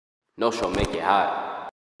No Show make it hot.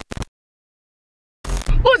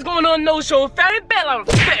 What's going on, No Show family? I'm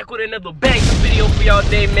back with another banger video for y'all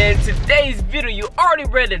today, man. Today's video, you already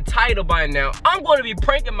read the title by now. I'm going to be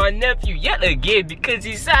pranking my nephew yet again because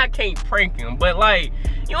he said I can't prank him. But like,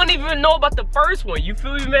 you don't even know about the first one, you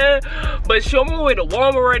feel me, man? But show me where to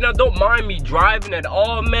Walmart right now. Don't mind me driving at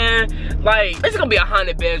all, man. Like, it's gonna be a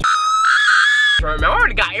 $100 man. I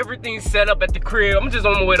already got everything set up at the crib. I'm just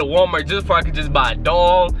on my way to Walmart just so I could just buy a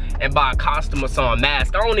doll and buy a costume or some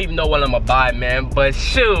mask. I don't even know what I'm gonna buy, man. But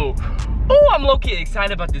shoot. Oh, I'm low-key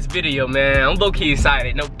excited about this video, man. I'm low-key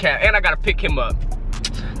excited, no cap. And I gotta pick him up.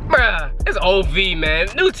 Bruh, it's OV, man.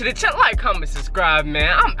 New to the channel, like, comment, subscribe,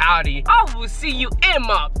 man. I'm outie. I will see you in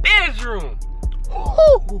my bedroom.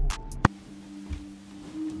 Woo.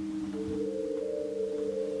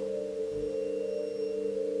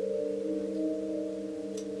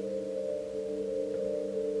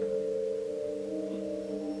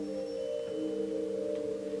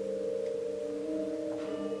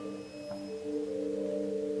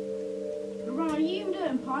 Are you even doing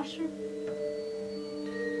imposter?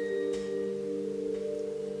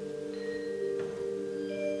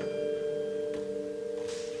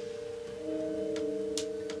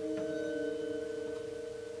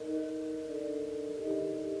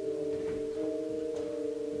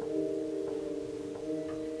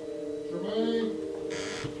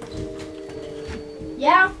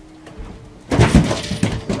 Yeah?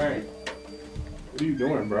 Hey, what are you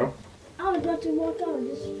doing, bro? I was about to walk out and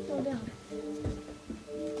just fell down.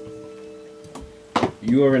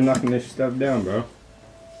 You over knocking this stuff down, bro.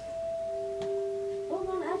 What was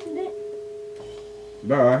on accident?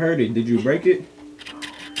 Bro, I heard it. Did you break it?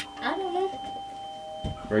 I don't know.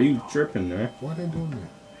 Bro, you tripping, man. Why they doing that?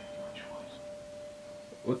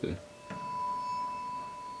 What the?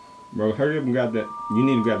 Bro, hurry up and grab that. You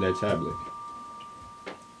need to grab that tablet.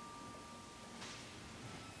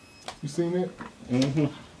 You seen it? Mm-hmm.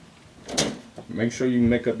 Make sure you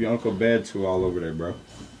make up your Uncle bed too all over there, bro.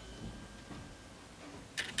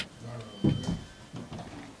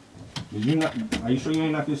 Did you not? Are you sure you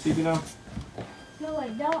ain't knocked this TV down? No,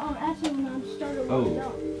 like that. I'm asking when I started walking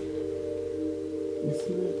out. You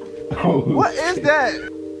see it? Oh, What is that?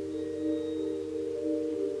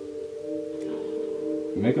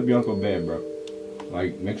 make up your Uncle bed, bro.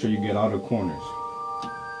 Like, make sure you get all the corners.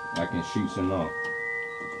 Like in sheets and all.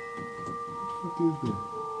 What is that?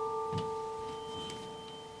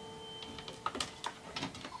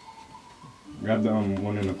 Grab the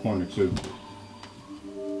one in the corner too.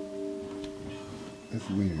 That's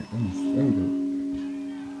weird. Let me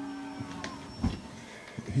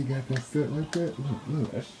He got that set like that?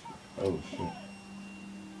 Look. That's, oh shit.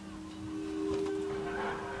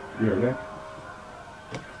 You heard that?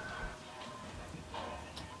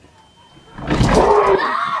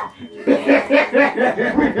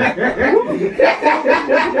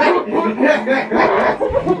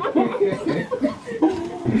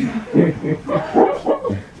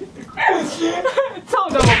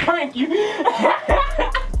 Told them I'll prank you.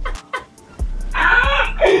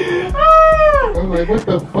 I'm like, what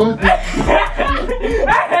the fuck?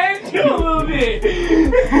 I hate you a little bit.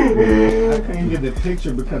 I couldn't get the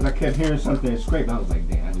picture because I kept hearing something scrape. I was like,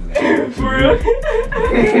 damn, I just For real?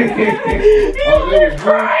 Oh, they was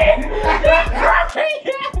crying.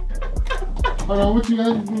 Hold on, what you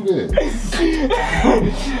got to do that?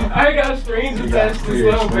 I got strings attached to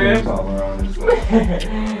this, man.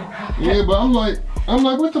 Yeah, but I'm like,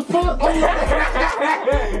 what the fuck? I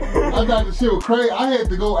thought the shit was crazy. I had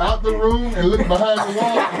to go out the room and look behind the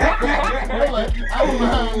wall. I'm like, I was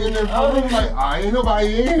behind in the room, like, ain't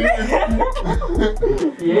nobody in here.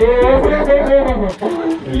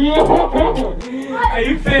 Yeah. How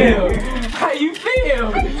you feel? How you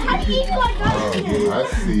feel? How do you like that? I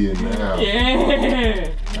see it now. Yeah.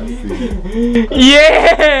 I see it.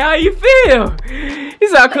 Yeah. How you feel? He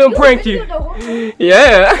said I couldn't prank you.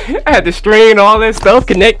 Yeah. I had the string and all that stuff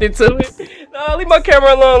connected to it. No, leave my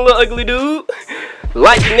camera alone, little ugly dude.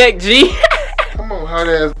 Light your neck, G. Come on, hot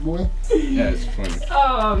ass boy. Yeah, it's funny.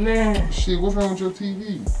 Oh man. Shit, what's wrong with your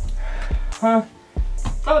TV? Huh?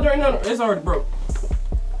 Oh, there ain't none. It's already broke.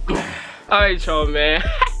 Alright, y'all, man.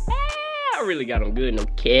 I really got him good. No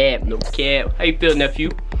cap, no cap. How you feel, nephew?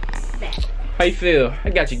 How you feel? I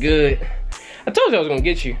got you good. I told you I was gonna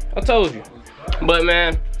get you. I told you. But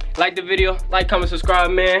man, like the video, like, comment, subscribe,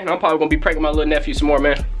 man. I'm probably gonna be pranking my little nephew some more,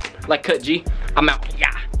 man. Like Cut G. I'm out.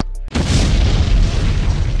 Yeah.